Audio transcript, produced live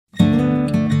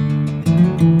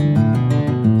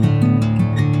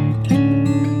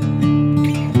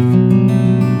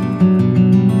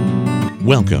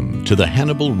Welcome to the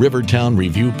Hannibal Rivertown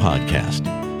Review Podcast,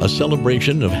 a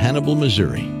celebration of Hannibal,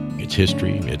 Missouri, its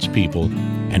history, its people,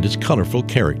 and its colorful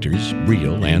characters,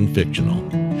 real and fictional.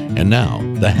 And now,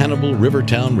 the Hannibal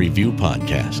Rivertown Review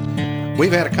Podcast.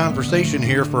 We've had a conversation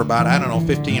here for about,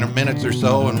 15 minutes or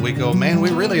so, and we go, man,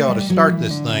 we really ought to start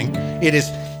this thing.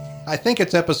 I think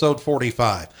it's episode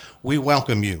 45. We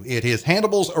welcome you. It is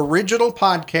Hannibal's original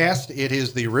podcast. It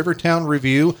is the Rivertown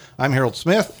Review. I'm Harold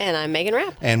Smith. And I'm Megan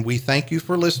Rapp. And we thank you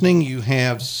for listening. You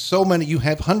have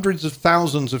hundreds of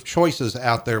thousands of choices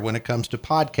out there when it comes to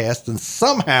podcasts, and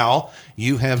somehow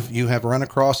you have run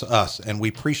across us, and we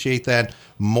appreciate that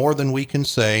more than we can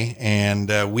say.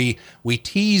 And we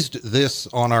teased this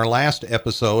on our last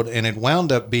episode, and it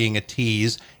wound up being a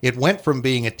tease. It went from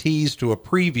being a tease to a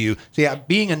preview. See,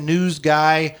 being a news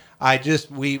guy,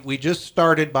 we just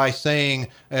started by saying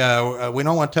we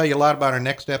don't want to tell you a lot about our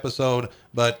next episode,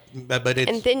 but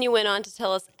it's... And then you went on to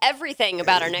tell us everything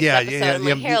about our next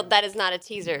episode. Harold, that is not a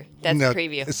teaser. That's a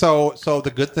preview. So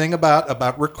the good thing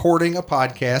about recording a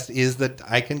podcast is that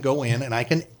I can go in and I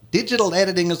can... Digital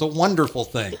editing is a wonderful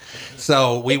thing.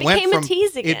 So it became a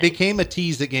tease again. It became a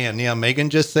tease again. Yeah, Megan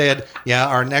just said,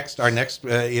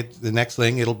 the next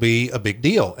thing, it'll be a big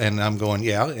deal. And I'm going,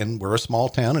 yeah, and we're a small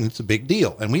town and it's a big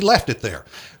deal. And we left it there.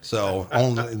 So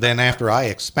then after I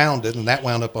expounded, and that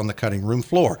wound up on the cutting room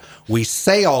floor. We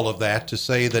say all of that to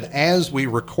say that as we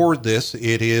record this,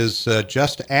 it is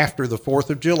just after the 4th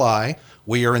of July.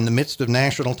 We are in the midst of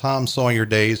National Tom Sawyer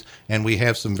Days, and we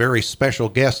have some very special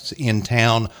guests in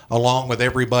town, along with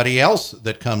everybody else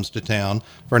that comes to town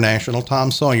for National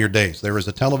Tom Sawyer Days. There is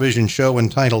a television show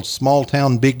entitled Small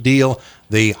Town Big Deal.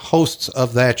 The hosts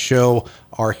of that show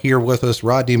are here with us.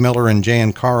 Rodney Miller and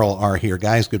Jann are here.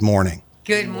 Guys, good morning.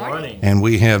 Good morning. And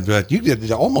we have,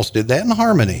 almost did that in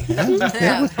harmony.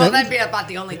 Yeah. Well, that'd be about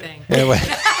the only thing. Anyway.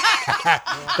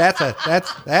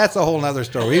 That's a whole nother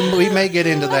story. We may get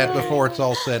into that before it's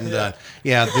all said and done.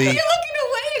 Yeah, You're looking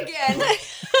away again.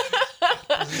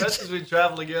 As much as we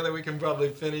travel together, we can probably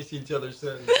finish each other's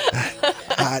sentences.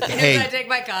 Hey, I take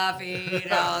my coffee,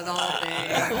 the whole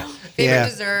thing. Favorite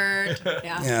dessert.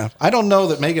 Yeah. I don't know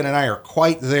that Megan and I are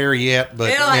quite there yet, but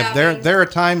there are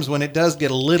times when it does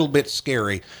get a little bit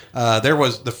scary. There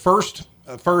was the first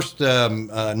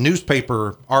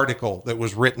newspaper article that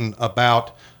was written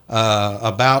about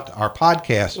our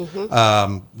podcast.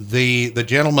 Mm-hmm. The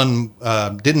gentleman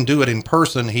didn't do it in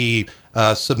person. He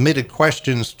submitted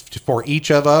questions for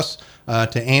each of us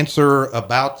to answer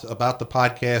about the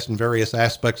podcast and various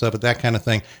aspects of it, that kind of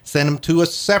thing. Sent them to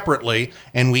us separately,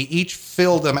 and we each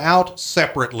filled them out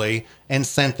separately and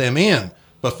sent them in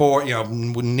before,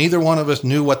 neither one of us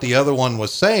knew what the other one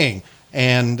was saying.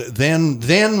 And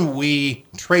then we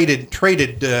traded.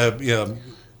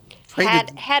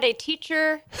 Had a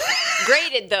teacher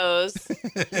graded those,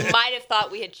 might have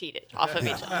thought we had cheated off of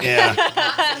each other. Yeah.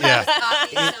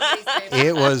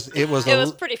 It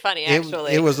was pretty funny,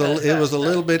 actually. It was a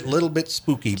little bit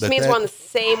spooky. But means we're on the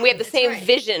same. We have the same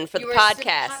vision for the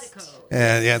podcast.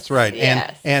 Yeah, that's right.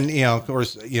 Yes. And of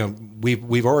course,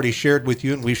 we've already shared with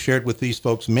you, and we've shared with these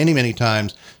folks many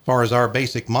times as far as our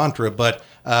basic mantra. But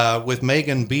with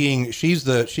Megan being, she's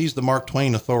the Mark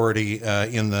Twain authority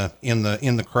in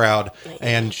the crowd,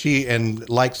 and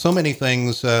like so many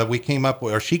things, she came up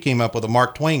with a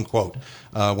Mark Twain quote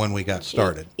when we got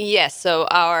started. Yes. So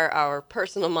our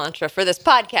personal mantra for this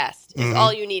podcast is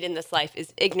all you need in this life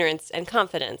is ignorance and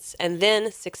confidence, and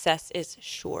then success is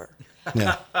sure.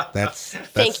 Yeah,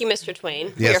 Thank you, Mr.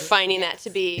 Twain. Yes. We are finding that to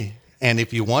be. And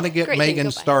if you want to get Megan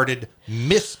started,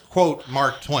 misquote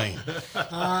Mark Twain.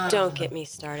 Don't get me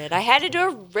started. I had to do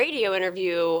a radio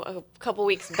interview a couple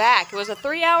weeks back. It was a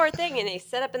 3-hour thing, and they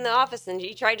set up in the office, and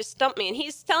he tried to stump me, and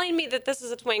he's telling me that this is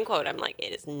a Twain quote. I'm like,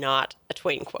 it is not a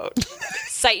Twain quote.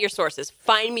 Cite your sources.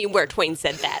 Find me where Twain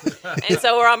said that. And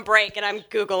so we're on break, and I'm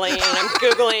Googling,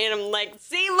 and I'm like,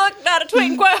 see, look, not a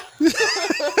Twain quote. Where do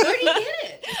you get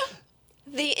it?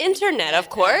 The internet, of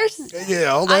course. Yeah,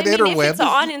 all that interweb. If it's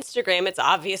on Instagram, it's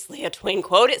obviously a Twain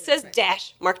quote. It says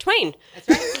dash Mark Twain. That's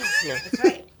right. That's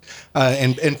right.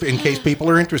 And in case people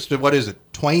are interested, what is it?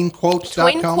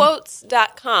 TwainQuotes.com?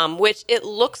 TwainQuotes.com, which it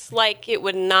looks like it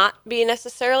would not be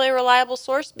necessarily a reliable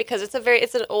source because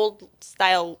it's an old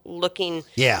style looking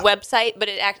website, but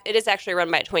it is actually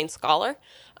run by a Twain scholar.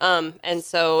 And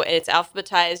so it's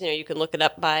alphabetized. You can look it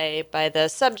up by the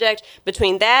subject.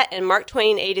 Between that and Mark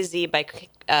Twain A to Z by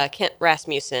Kent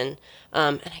Rasmussen,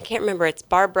 and I can't remember. It's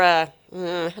Barbara.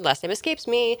 Her last name escapes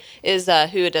me. Is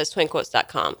who does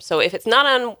TwainQuotes.com. So if it's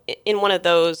not in one of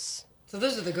those, so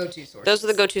those are the go-to sources. Those are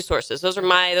the go-to sources. Those are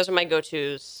my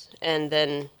go-tos. And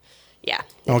then Yeah.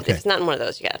 Okay. If it's not in one of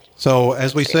those, you got it. So,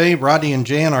 as we say, Rodney and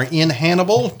Jann are in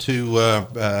Hannibal to,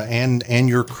 and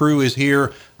your crew is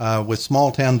here with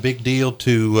Small Town Big Deal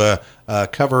to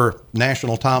cover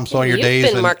National Tom Sawyer Days.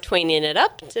 You've been Mark Twaining it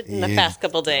up in the past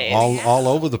couple days. All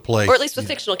over the place. Or at least with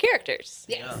fictional characters.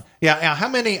 Yeah. How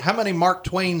many Mark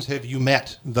Twains have you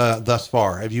met thus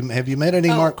far? Have you met any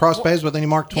cross paths with any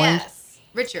Mark Twains? Yes,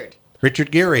 Richard.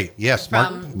 Richard Gere, yes,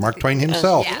 Mark Twain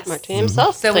himself. Yes. Mark Twain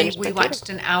himself. So we watched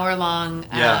an hour-long...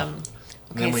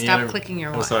 Okay, stop clicking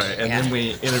your watch. Sorry, and then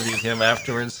we interviewed him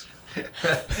afterwards.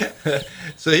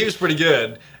 So he was pretty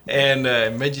good, and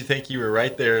made you think you were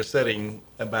right there setting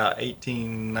about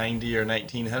 1890 or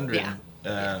 1900.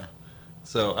 Yeah.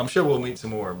 So I'm sure we'll meet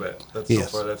some more, but so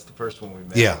far that's the first one we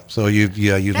met. Yeah. So you've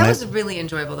That met. was really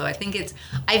enjoyable, though. I think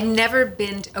I've never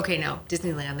been to... Okay, no,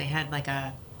 Disneyland, they had like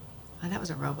a... Oh, that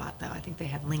was a robot, though. I think they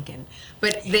had Lincoln.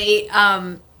 But they...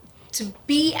 to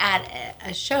be at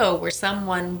a show where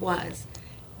someone was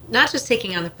not just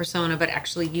taking on the persona, but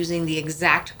actually using the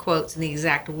exact quotes and the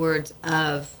exact words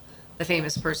of the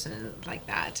famous person like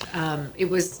that. It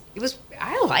was.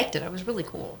 I liked it. It was really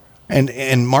cool.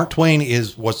 And Mark Twain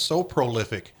was so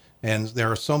prolific, and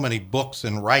there are so many books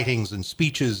and writings and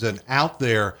speeches and out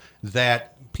there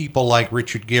that people like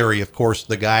Richard Gere, of course,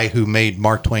 the guy who made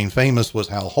Mark Twain famous was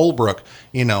Hal Holbrook,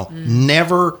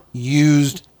 never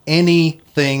used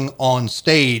anything on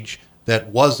stage that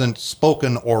wasn't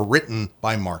spoken or written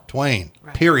by Mark Twain.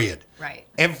 Right. Period. Right.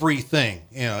 Everything.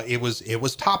 It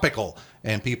was topical,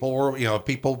 and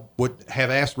people would have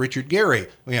asked Richard Gere,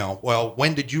 well,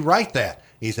 when did you write that?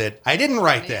 He said, I didn't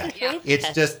write that. Yeah.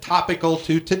 It's just topical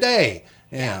to today.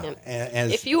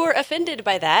 If you were offended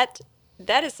by that,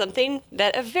 that is something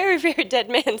that a very, very dead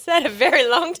man said a very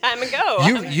long time ago.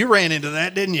 You ran into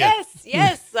that, didn't you?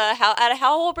 Yes. At a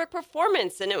Hal Holbrook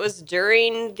performance, and it was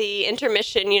during the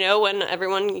intermission. When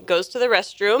everyone goes to the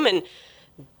restroom, and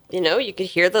you could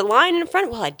hear the line in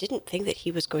front. Well, I didn't think that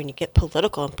he was going to get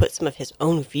political and put some of his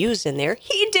own views in there.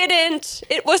 He didn't.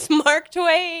 It was Mark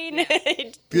Twain.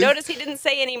 Notice he didn't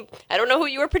say any. I don't know who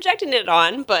you were projecting it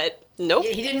on, but nope.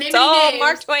 Yeah, he didn't name it's any all names.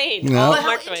 Mark Twain. No. All Well,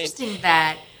 Mark how Twain. interesting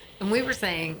that, and we were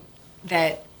saying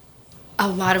that a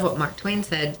lot of what Mark Twain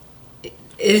said works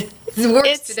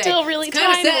It's today. still really it's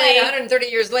kind of sad. timely. 130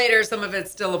 years later, some of it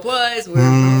still applies.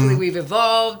 Hopefully we've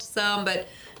evolved some, but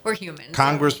we're human.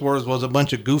 Congress was a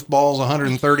bunch of goofballs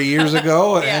 130 years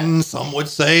ago, and some would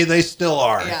say they still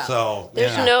are. Yeah. So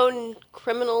There's no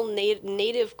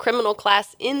native criminal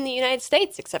class in the United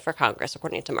States except for Congress,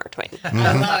 according to Mark Twain.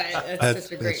 I love it. That's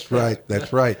such a great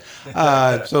That's right.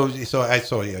 So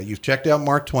you've checked out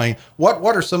Mark Twain.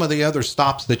 What are some of the other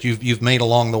stops that you've made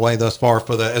along the way thus far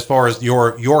as far as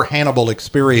your Hannibal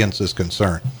experience is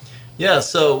concerned? Yeah,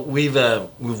 so we've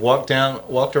walked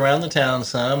around the town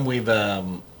some. We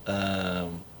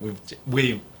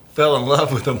fell in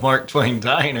love with the Mark Twain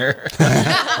diner.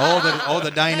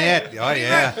 the dinette. Oh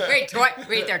yeah.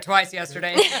 Wait there twice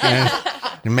yesterday.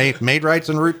 Made rights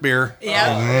and root beer.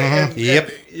 Yeah.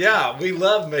 Yep. Yeah, we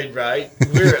love Made Right.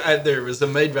 There was a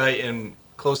Made Right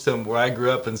close to where I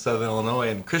grew up in Southern Illinois,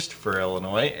 in Christopher,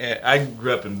 Illinois. I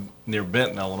grew up near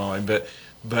Benton, Illinois, but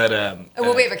we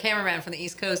have a cameraman from the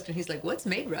East Coast, and he's like, "What's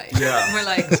Made Right?" Yeah, and we're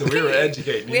like, so we were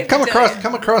educating. Come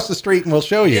across the street, and we'll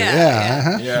show you.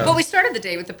 Yeah. But we started the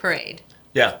day with the parade.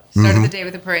 Yeah. Started the day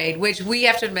with the parade, which we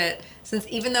have to admit, since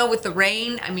even though with the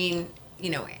rain, I mean,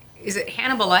 is it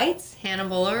Hannibalites?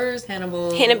 Hannibalers?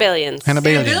 Hannabailians.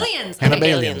 Hannabailians.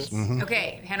 Hannabailians.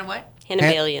 Okay, what?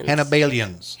 Hannabailians.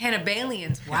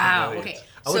 Hannabailians. Wow. Okay.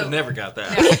 I would have never got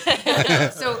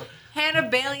that. So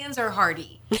Hannabailians are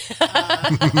hardy.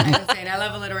 I'm saying I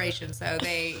love alliteration. So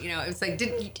they, it's like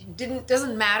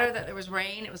doesn't matter that there was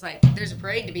rain. It was like there's a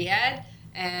parade to be had,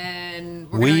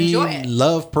 and we're going to enjoy it. We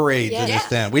love parades in this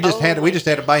town. We just had a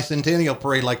bicentennial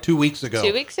parade like 2 weeks ago.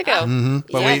 2 weeks ago. Mm-hmm.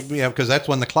 But because that's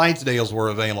when the Clydesdales were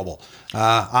available.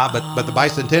 But the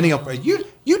bicentennial parade,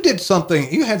 you did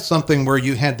something. You had something where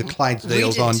you had the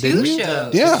Clydesdales on, didn't you?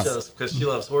 Yeah, because she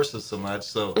loves horses so much.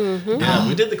 So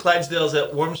we did the Clydesdales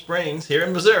at Warm Springs here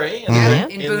in Missouri,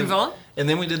 in Boonville. And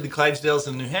then we did the Clydesdales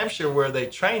in New Hampshire, where they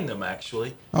trained them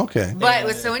actually. Okay. But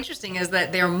what's so interesting is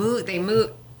that they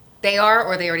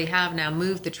already have now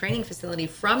moved the training facility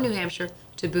from New Hampshire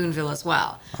to Boonville as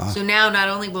well. So now not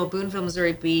only will Boonville,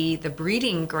 Missouri be the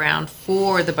breeding ground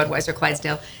for the Budweiser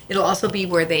Clydesdale, it'll also be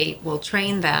where they will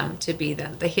train them to be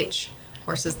the hitch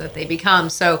horses that they become.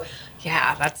 So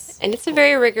and it's a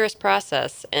very rigorous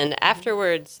process, and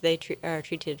afterwards they are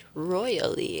treated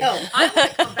royally. Oh, I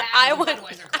want to come back. I want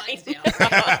Budweiser Clydesdale. If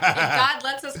God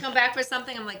lets us come back for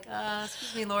something, I'm like,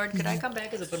 excuse me, Lord, could I come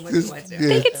back as a Budweiser Clydesdale?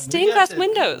 They get stained glass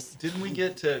windows. Didn't we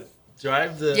get to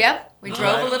drive the? Yep, we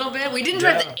drove a little bit. We didn't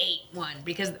drive the 8 one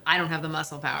because I don't have the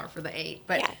muscle power for the 8.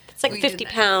 But yeah, it's like 50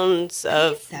 pounds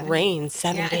of rain.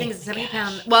 70. Yeah, I think it's 70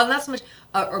 pounds. Well, not so much,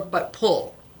 but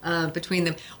pull between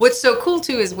them. What's so cool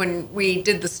too is when we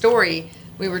did the story,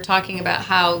 we were talking about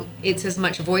how it's as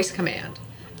much voice command,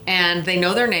 and they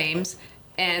know their names.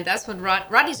 And that's when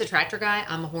Rodney's a tractor guy.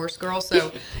 I'm a horse girl.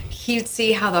 So he'd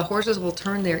see how the horses will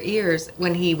turn their ears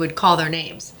when he would call their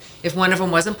names. If one of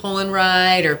them wasn't pulling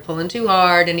right or pulling too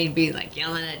hard, and he'd be like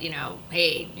yelling at,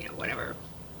 hey, whatever,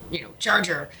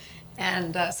 charger.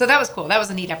 And so that was cool. That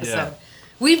was a neat episode. Yeah.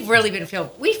 We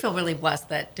feel really blessed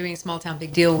that doing Small Town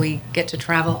Big Deal, we get to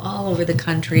travel all over the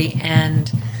country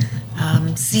and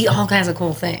see all kinds of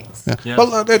cool things. Yeah. Yeah.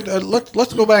 Well,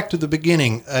 let's go back to the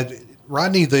beginning.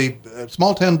 Rodney, the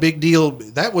Small Town Big Deal,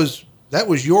 that was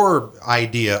your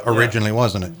idea originally,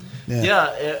 wasn't it?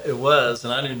 Yeah, it was,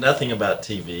 and I knew nothing about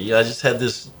TV. I just had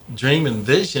this dream and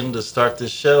vision to start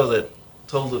this show that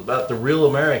told about the real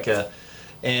America,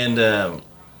 and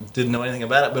didn't know anything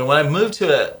about it. But when I moved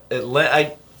to Atlanta,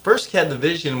 I first had the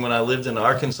vision when I lived in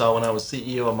Arkansas when I was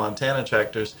CEO of Montana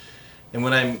Tractors, and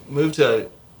when I moved to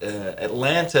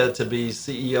Atlanta to be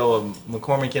CEO of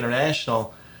McCormick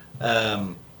International,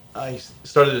 I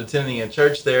started attending a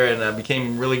church there, and I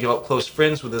became really close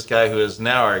friends with this guy who is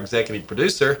now our executive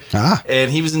producer. And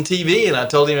he was in TV, and I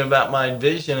told him about my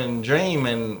vision and dream,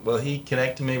 and he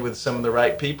connected me with some of the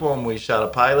right people, and we shot a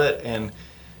pilot, and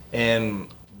then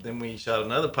we shot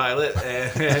another pilot,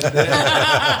 and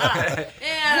yeah,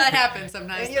 that happens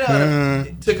sometimes. And,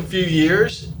 it took a few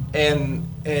years, and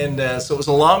so it was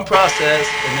a long process,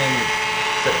 and then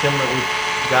September we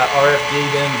got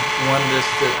RFD, then wanted us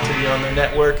to be on their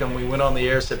network, and we went on the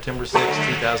air September 6,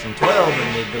 2012,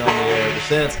 and we've been on the air ever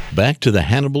since. Back to the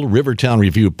Hannibal Rivertown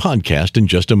Review podcast in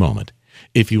just a moment.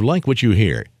 If you like what you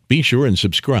hear, be sure and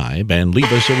subscribe and leave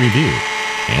us a review.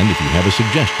 And if you have a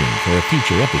suggestion for a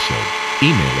future episode,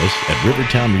 email us at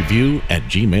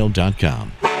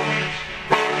rivertownreview@gmail.com.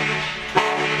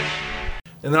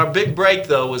 And our big break,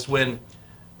 though, was when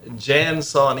Jann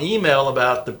saw an email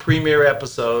about the premiere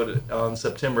episode on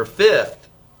September 5th,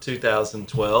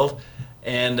 2012,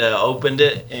 and opened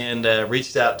it and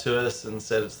reached out to us and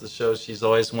said it's the show she's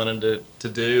always wanted to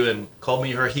do, and called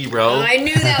me her hero. I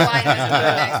knew that line was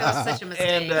that was such a mistake.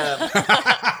 And,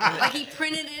 like he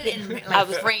printed it and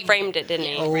framed it, didn't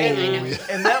he? Oh,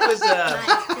 and that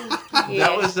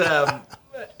was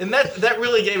and that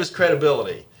really gave us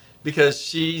credibility. Because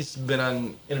she's been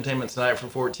on Entertainment Tonight for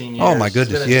 14 years. Oh, my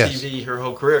goodness, she's been on TV her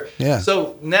whole career. Yeah.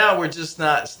 So now it's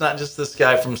not just this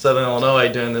guy from Southern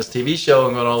Illinois doing this TV show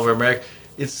and going all over America.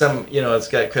 It's it's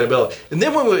got credibility. And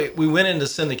then when we went into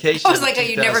syndication. I was like,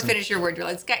 you never finish your word. You're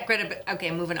like, it's got credibility.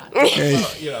 Okay, moving on.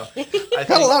 I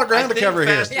got a lot of ground to cover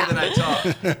here. Faster than I talk.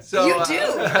 So, you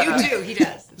do. He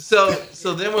does. So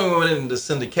then when we went into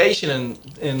syndication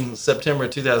in September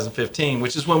 2015,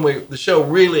 which is when the show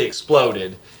really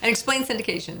exploded. And explain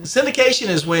syndication. Syndication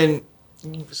is when,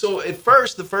 so at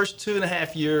first, the first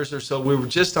 2.5 years or so, we were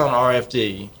just on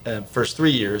RFD, first 3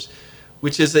 years,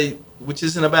 which is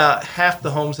in about half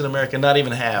the homes in America, not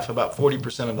even half, about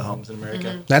 40% of the homes in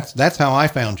America. Mm-hmm. That's how I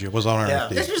found you, was on RFD. Yeah.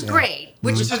 This was great.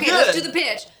 Which is okay, good. let's do the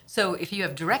pitch. So if you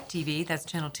have DirecTV, that's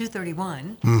channel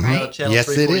 231, mm-hmm. right? Channel yes,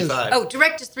 345. it is. Oh,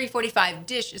 Direct is 345,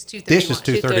 Dish is 231. Dish is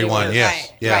 231,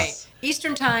 yes. Right.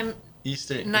 Eastern time.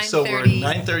 Eastern. 9:30. So we're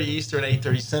 9:30 Eastern,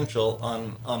 8:30 Central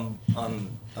on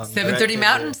 7:30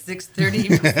 Mountain,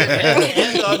 6:30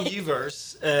 and on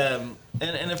Uverse, and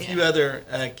a few other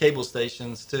cable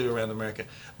stations too around America.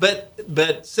 But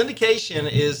syndication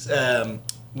is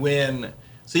when.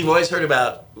 So you've always heard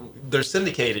about they're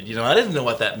syndicated. I didn't know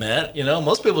what that meant.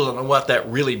 Most people don't know what that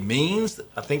really means.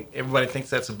 I think everybody thinks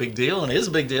that's a big deal, and it is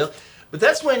a big deal. But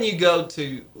that's when you go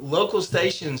to local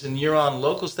stations and you're on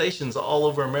local stations all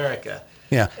over America.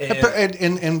 Yeah,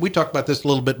 and we talked about this a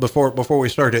little bit before we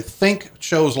started. Think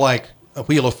shows like A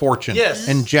Wheel of Fortune,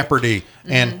 and Jeopardy,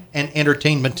 and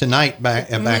Entertainment Tonight back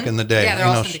in the day. Yeah, they're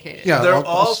all syndicated. Yeah, they're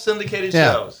all syndicated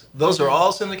shows. Those are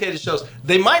all syndicated shows.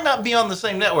 They might not be on the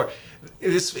same network.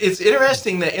 It's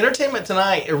interesting that Entertainment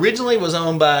Tonight originally was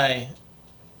owned by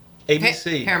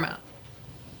ABC. Paramount.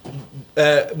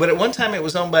 But at one time it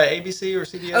was owned by ABC or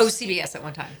CBS? Oh, CBS at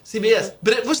one time. CBS.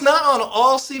 But it was not on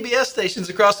all CBS stations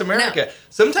across America. No.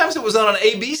 Sometimes it was on an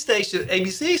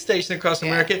ABC station across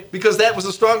America because that was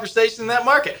a stronger station in that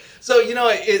market. So,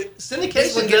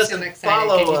 syndication doesn't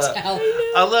follow.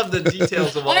 I love the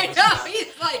details of all this. I know.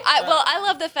 He's like, I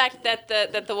love the fact that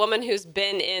the woman who's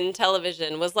been in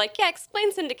television was like, yeah,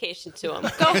 explain syndication to him.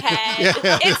 Go ahead.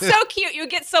 It's so cute. You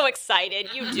get so excited.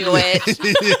 You do it.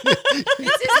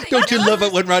 Don't you love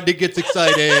it when Rodney gets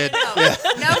excited?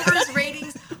 Numbers,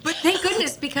 ratings. But thank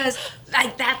goodness, because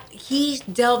like that, he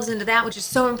delves into that, which is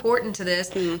so important to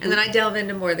this. Mm-hmm. And then I delve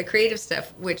into more of the creative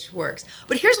stuff, which works.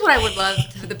 But here's what I would love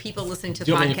for the people listening to the podcast.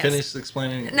 Do you want me to finish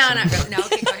explaining? No, not really. No,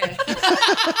 okay, go ahead.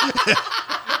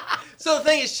 So the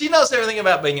thing is, she knows everything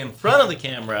about being in front of the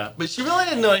camera, but she really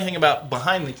didn't know anything about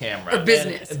behind the camera. Or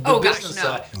business. And business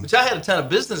side, which I had a ton of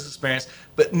business experience,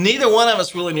 but neither one of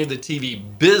us really knew the TV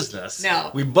business. No.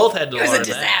 We both had to learn that. It was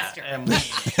a disaster. And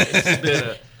it's been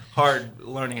a hard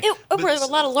learning. There were a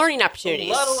lot of learning opportunities.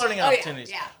 A lot of learning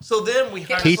opportunities. Yeah. So then we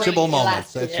hired teachable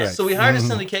moments. That's right. So we hired a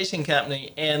syndication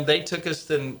company, and they took us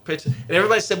to pitch. And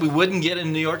everybody said we wouldn't get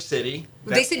in New York City.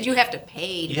 They said you have to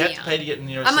pay to You have to pay to get in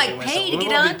New York I'm City. like, pay to we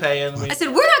get won't on? be paying. I said,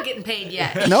 we're not getting paid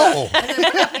yet. No. I said,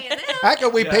 we're not paying them. How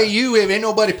can we pay you if ain't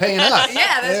nobody paying us?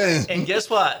 Yeah, that's right. And guess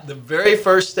what? The very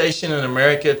first station in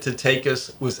America to take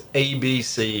us was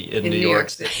ABC in New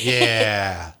York City.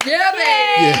 Yeah. Yeah,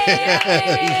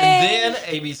 baby. And then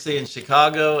ABC in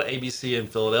Chicago, ABC in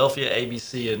Philadelphia,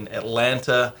 ABC in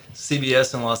Atlanta,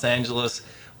 CBS in Los Angeles.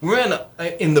 We're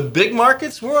in the big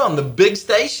markets. We're on the big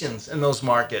stations in those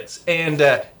markets, and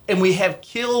we have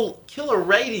killer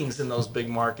ratings in those big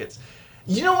markets.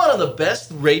 You know, one of the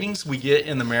best ratings we get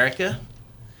in America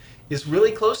is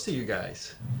really close to you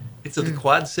guys. It's at the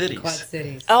Quad Cities. Quad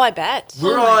Cities. Oh, I bet.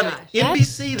 We're on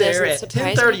NBC there at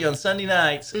doesn't 10:30 on Sunday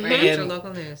nights, For and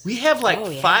local news. we have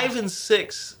 5 and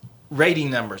 6 rating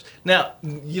numbers. Now,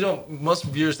 most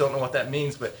viewers don't know what that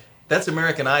means, but that's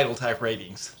American Idol type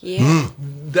ratings. Yeah.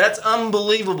 That's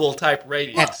unbelievable type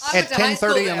ratings. At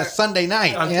 10:30 on a Sunday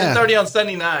night. On 10:30 on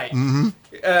Sunday night. Mm-hmm.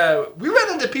 We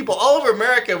run into people all over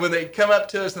America when they come up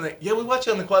to us and we watch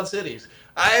you on the Quad Cities.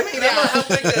 I mean, I don't know how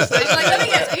big that station is. Let me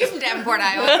guess, are you from Davenport,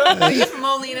 Iowa? Are you from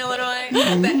Moline, Illinois?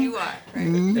 I bet you are.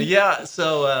 Right? Yeah,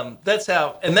 so that's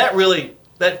how, and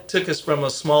that took us from a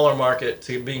smaller market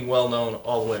to being well known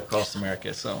all the way across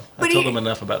America. So I told them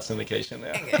enough about syndication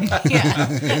now.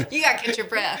 Yeah, you got to catch your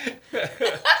breath.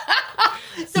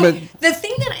 So the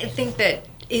thing that I think that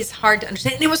is hard to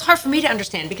understand, and it was hard for me to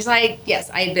understand because I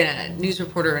had been a news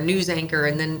reporter, a news anchor,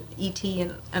 and then ET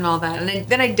and all that, and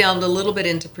then I delved a little bit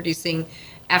into producing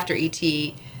after ET.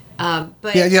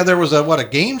 But there was a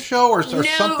game show or something.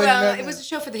 It was a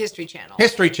show for the History Channel.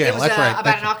 History Channel, it was, that's right.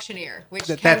 About an auctioneer, which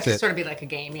that's can sort of be like a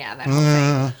game, that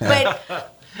whole thing.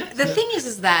 But the thing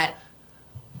is that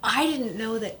I didn't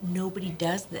know that nobody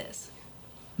does this.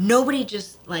 Nobody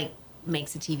just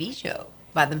makes a TV show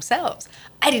by themselves.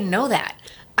 I didn't know that.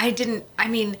 But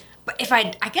if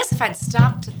I'd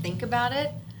stopped to think about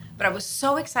it, but I was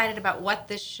so excited about what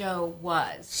this show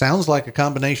was. Sounds like a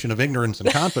combination of ignorance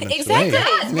and confidence exactly.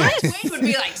 to me. Wayne would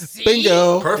be like, see?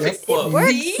 Bingo. Perfect quote.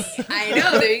 See? I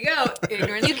know, there you go.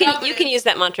 Ignorance You can use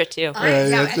that mantra too.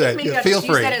 That's right. Maybe I'll Feel just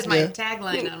free. use that as my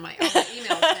tagline on my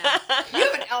emails now. You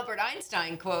have an Albert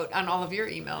Einstein quote on all of your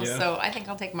emails, so I think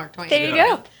I'll take Mark Twain. There you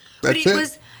go. But it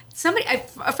was somebody,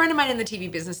 a friend of mine in the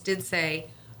TV business did say,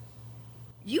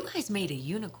 you guys made a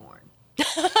unicorn.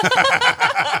 And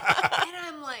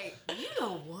I'm like, you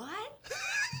know what?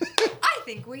 I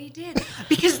think we did.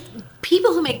 Because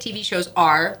people who make TV shows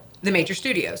are the major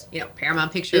studios.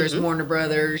 Paramount Pictures, Warner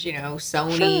Brothers,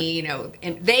 Sony,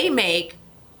 and they make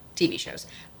TV shows.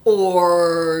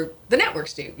 Or the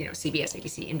networks do, CBS,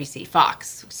 ABC, NBC,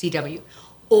 Fox, CW.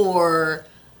 Or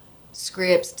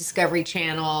Scripps, Discovery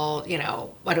Channel,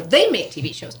 whatever. They make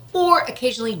TV shows. Or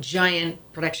occasionally giant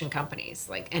production companies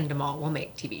like Endemol will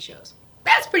make TV shows.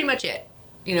 That's pretty much it.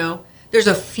 There's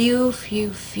a few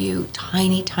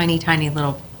tiny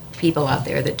little people out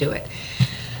there that do it.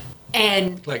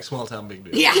 And like small town big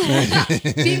news. Yeah.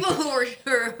 People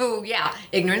who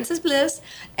ignorance is bliss,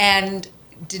 and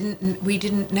we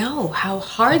didn't know how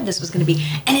hard this was going to be.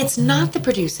 And it's not the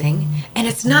producing, and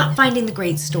it's not finding the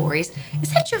great stories.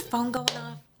 Is that your phone going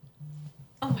off?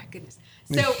 Oh my goodness.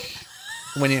 So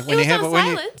when you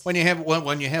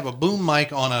have a boom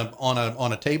mic on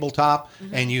a tabletop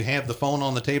and you have the phone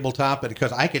on the tabletop,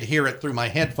 because I could hear it through my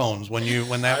headphones when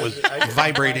that was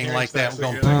vibrating like that.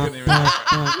 Going,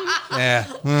 yeah.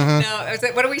 Mm-hmm. No, I was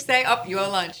like, what do we say? Oh, you owe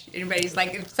lunch. Everybody's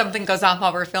like, if something goes off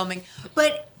while we're filming,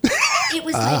 but it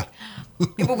was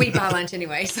well, we buy lunch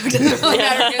anyway, so it doesn't really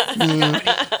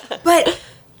matter. But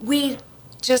we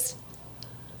just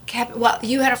kept. Well,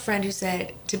 you had a friend who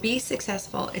said to be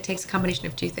successful, it takes a combination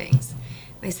of two things.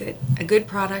 They said a good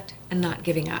product and not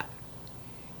giving up.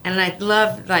 And I'd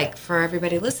love, like, for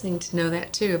everybody listening to know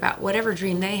that, too, about whatever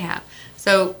dream they have.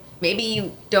 So maybe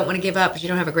you don't want to give up because you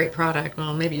don't have a great product.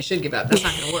 Well, maybe you should give up. That's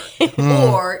not going to work.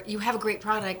 Or you have a great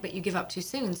product, but you give up too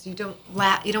soon, so you don't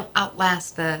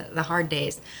outlast the hard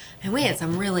days. And we had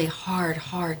some really hard,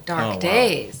 dark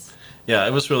days. Yeah,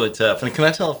 it was really tough. And can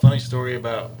I tell a funny story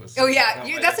about... Oh, yeah.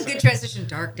 That's a good transition.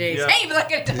 Dark days. Yeah.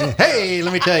 Hey,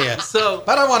 let me tell you.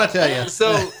 But I want to tell you.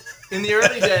 So... In the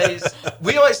early days,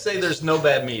 we always say there's no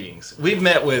bad meetings. We've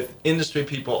met with industry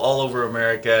people all over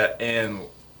America, and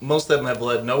most of them have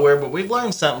led nowhere, but we've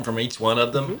learned something from each one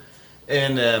of them.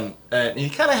 And you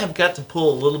kind of have got to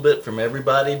pull a little bit from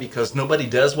everybody because nobody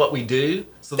does what we do.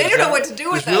 So they don't know what to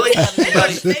do with us.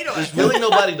 There's really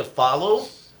nobody to follow,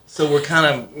 so we're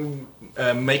kind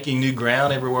of making new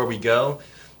ground everywhere we go.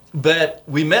 But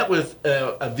we met with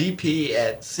a VP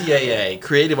at CAA,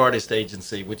 Creative Artist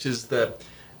Agency, which is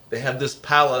they have this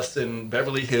palace in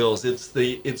Beverly Hills. It's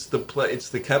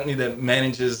the company that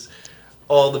manages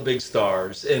all the big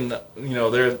stars, and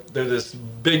they're this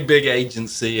big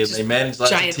agency, and they manage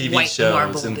lots of TV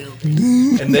shows,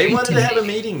 and they wanted to have a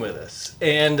meeting with us.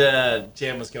 And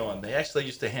Jann was going. They actually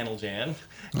used to handle Jann.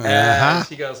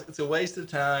 She goes, "It's a waste of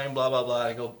time." Blah blah blah.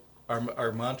 I go,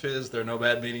 "Our mantra is there are no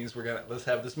bad meetings. Let's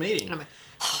have this meeting."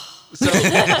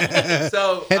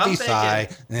 So I'm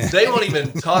thinking, they won't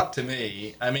even talk to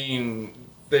me. I mean,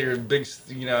 they're big,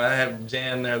 I have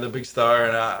Jann there, the big star,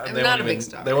 and they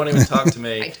won't even talk to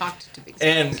me. I talked to big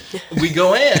stars. And we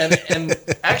go in, and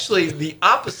actually the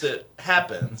opposite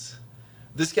happens.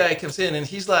 This guy comes in, and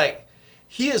he's like,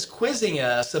 he is quizzing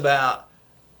us about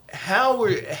how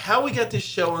we got this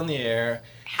show on the air.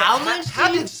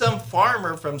 How did some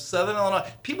farmer from Southern Illinois,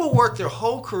 people work their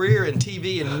whole career in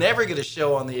TV and never get a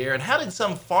show on the air, and how did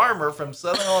some farmer from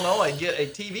Southern Illinois get a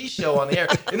TV show on the air?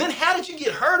 And then how did you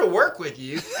get her to work with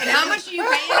you? And how much are you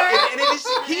paying her? And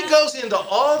he goes into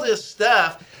all this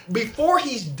stuff. Before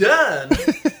he's done,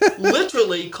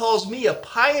 literally calls me a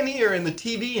pioneer in the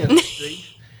TV industry.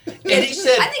 And he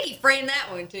said, I think he framed that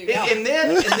one too. And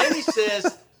then he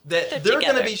says that there are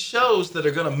going to be shows that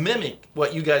are going to mimic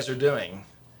what you guys are doing.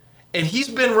 And he's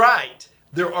been right.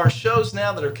 There are shows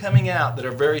now that are coming out that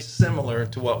are very similar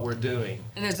to what we're doing.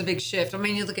 And there's a big shift. I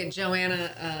mean, you look at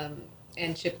Joanna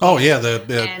and Chip. Oh, yeah,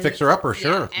 the Fixer-Upper,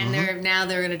 sure. And they're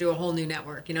going to do a whole new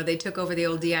network. They took over the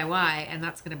old DIY, and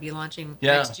that's going to be launching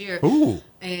next year. Ooh.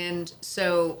 And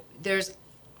so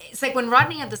it's like when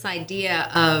Rodney had this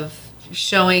idea of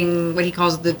showing what he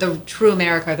calls the true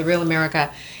America, the real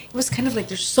America. It was kind of like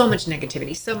there's so much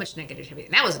negativity.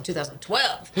 And that was in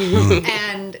 2012.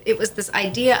 And it was this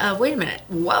idea of, wait a minute,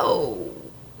 whoa,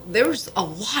 there's a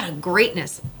lot of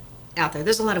greatness out there.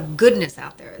 There's a lot of goodness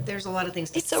out there. There's a lot of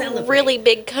things to celebrate. It's a really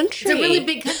big country. It's a really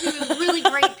big country with really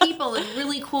great people and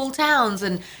really cool towns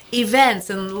and events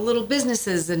and little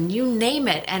businesses and you name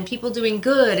it, and people doing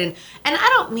good. And I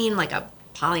don't mean like a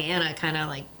Pollyanna kind of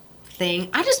like thing.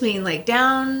 I just mean like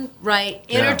downright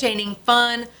entertaining,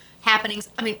 fun happenings.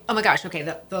 I mean, oh my gosh, okay,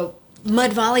 the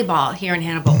mud volleyball here in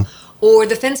Hannibal, or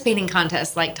the fence painting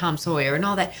contest like Tom Sawyer and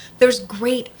all that. There's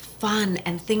great fun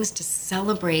and things to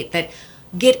celebrate that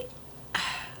get,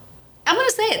 I'm going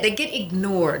to say it, they get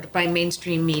ignored by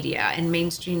mainstream media and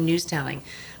mainstream news telling.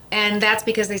 And that's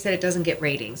because they said it doesn't get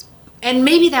ratings. And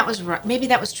maybe that was right, maybe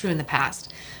that was true in the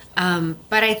past.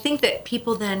 But I think that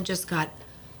people then just got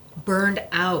burned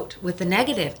out with the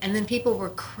negative, and then people were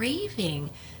craving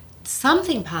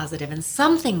something positive and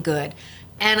something good.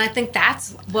 And I think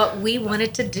that's what we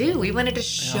wanted to do. We wanted to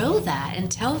show that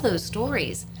and tell those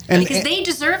stories because they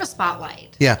deserve a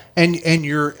spotlight. Yeah, and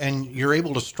you're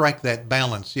able to strike that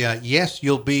balance. Yeah, yes,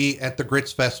 you'll be at the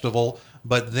Grits Festival,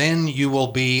 but then you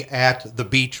will be at the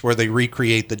beach where they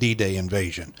recreate the D-Day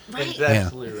invasion. Right.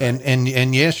 Exactly. Right.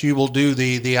 And yes, you will do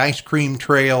the ice cream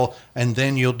trail, and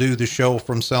then you'll do the show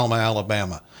from Selma,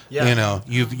 Alabama. Yeah.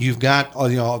 You've got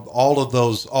all of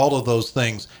those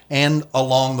things, and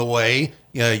along the way,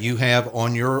 you have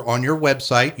on your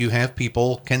website, you have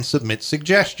people can submit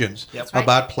suggestions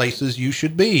about places you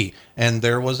should be. And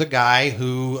there was a guy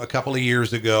who a couple of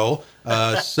years ago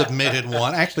submitted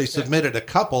one. Actually, submitted a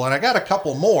couple, and I got a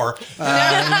couple more.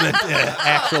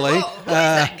 Actually,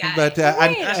 but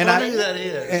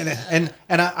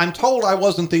I'm told I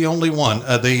wasn't the only one.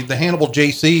 The Hannibal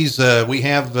JCs, we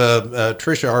have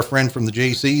Trisha, our friend from the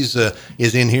JCs,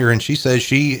 is in here, and she says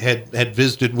she had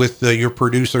visited with your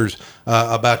producers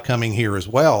about coming here as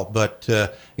well. But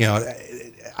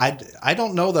I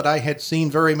don't know that I had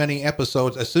seen very many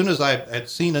episodes. As soon as I had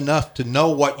seen enough to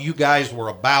know what you guys were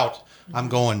about, I'm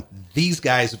going, these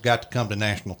guys have got to come to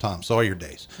National Tom Sawyer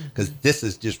Days, because this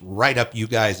is just right up you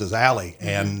guys' alley.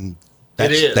 And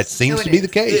That seems to be the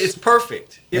case. It's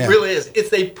perfect. It really is.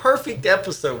 It's a perfect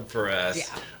episode for us. Yeah.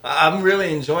 I'm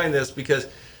really enjoying this because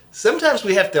sometimes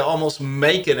we have to almost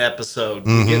make an episode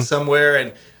to get somewhere,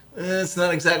 and it's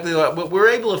not exactly what, but we're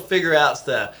able to figure out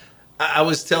stuff. I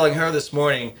was telling her this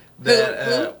morning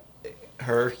that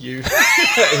you,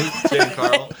 Jann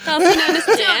Carl. Also known as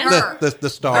Jann. The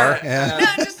star.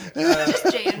 Just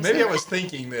Jann. Maybe I was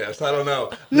thinking this. I don't know.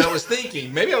 But I was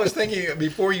thinking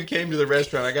before you came to the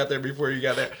restaurant. I got there before you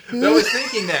got there. But I was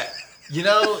thinking that,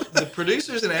 the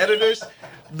producers and editors,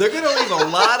 they're going to leave a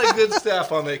lot of good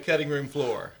stuff on the cutting room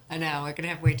floor. I know. We're going to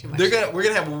have way too much. We're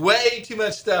going to have way too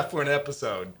much stuff for an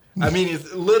episode. I mean,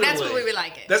 it's literally. That's what we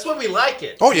like it. That's what we like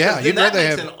it. Oh yeah, that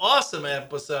makes an awesome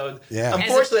episode. Yeah.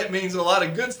 Unfortunately, it means a lot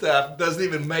of good stuff doesn't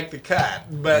even make the cut.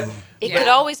 But it could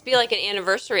always be like an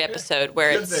anniversary episode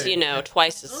where it's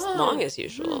twice as long as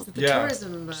usual. The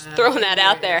tourism. Just throwing that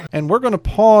out there. And we're going to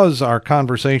pause our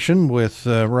conversation with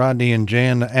Rodney and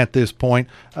Jann at this point.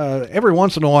 Every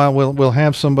once in a while, we'll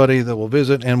have somebody that will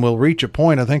visit, and we'll reach a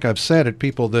point. I think I've said it.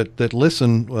 People that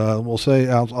listen will say,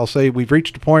 I'll say we've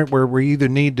reached a point where we either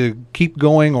need to keep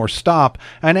going or stop.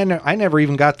 And I never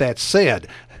even got that said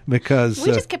because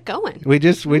we just kept going. We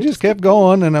just kept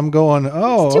going, and I'm going.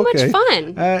 Oh, it's too okay. much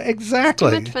fun. Exactly.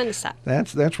 It's too much fun to stop.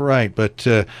 That's right. But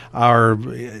our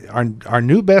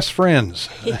new best friends,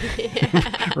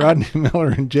 Rodney Miller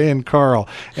and Jann Carl,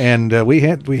 and we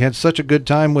had such a good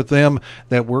time with them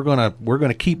that we're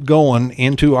gonna keep going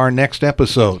into our next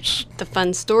episodes. The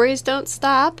fun stories don't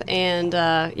stop, and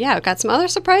I've got some other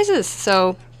surprises.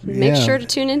 So. Make sure to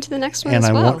tune into the next one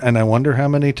as well. And I wonder how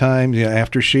many times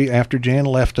after Jann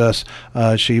left us,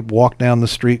 she walked down the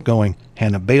street going,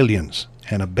 Hannabailians.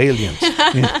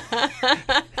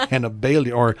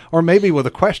 or maybe with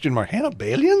a question mark,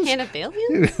 Hannabailians?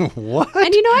 Hannabailians? What?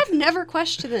 And I've never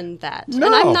questioned that. No.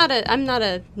 And I'm not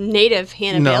a native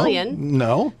Hannabailian.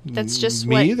 No. That's just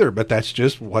me either, but that's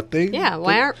just what they. Yeah,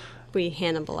 why aren't we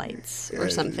Hannibalites or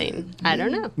something? I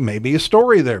don't know. Maybe a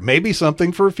story there. Maybe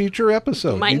something for a future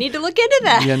episode. Might need to look into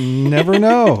that. You never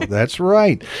know. That's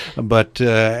right. But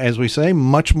as we say,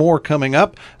 much more coming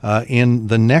up in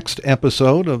the next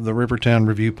episode of the Rivertown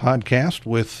Review Podcast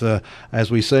with,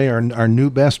 as we say, our new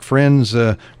best friends,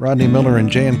 Rodney Miller and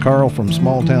Jann Carl from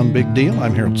Small Town Big Deal.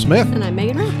 I'm Harold Smith. And I'm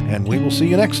Megan Rowe. And we will see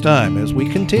you next time as we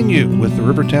continue with the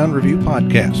Rivertown Review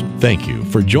Podcast. Thank you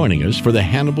for joining us for the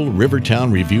Hannibal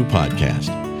Rivertown Review Podcast.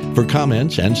 For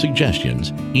comments and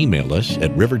suggestions, email us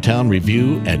at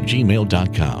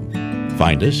rivertownreview@gmail.com.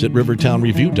 Find us at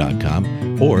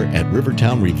rivertownreview.com or at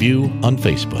Rivertown Review on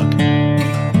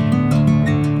Facebook.